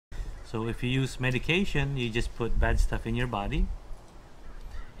So if you use medication, you just put bad stuff in your body.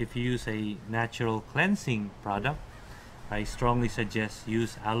 If you use a natural cleansing product, I strongly suggest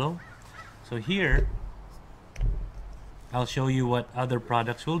use aloe. So here, I'll show you what other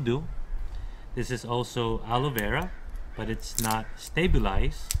products will do. This is also aloe vera, but it's not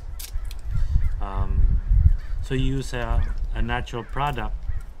stabilized. So you use a natural product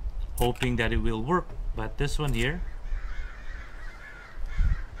hoping that it will work, but this one here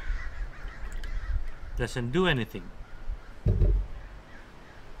doesn't do anything.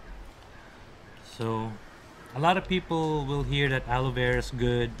 So a lot of people will hear that aloe vera is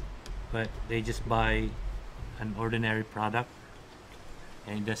good, but they just buy an ordinary product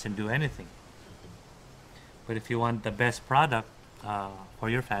and it doesn't do anything. But if you want the best product for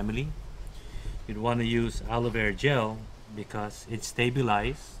your family, you'd want to use aloe vera gel because it's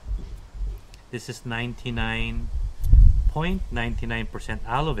stabilized. This is 99.99%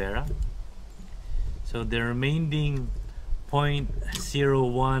 aloe vera. So the remaining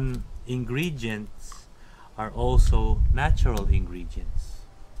 0.01 ingredients are also natural ingredients.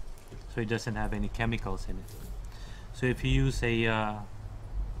 So it doesn't have any chemicals in it. So if you use the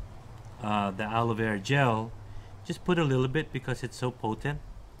aloe vera gel, just put a little bit because it's so potent,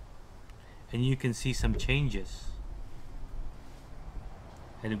 and you can see some changes,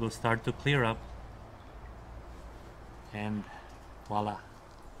 and it will start to clear up, and voila.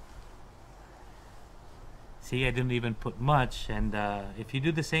 See, I didn't even put much, and if you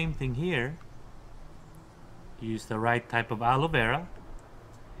do the same thing here, use the right type of aloe vera,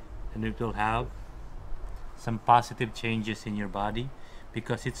 and it will have some positive changes in your body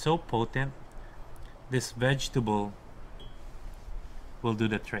because it's so potent. This vegetable will do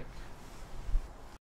the trick.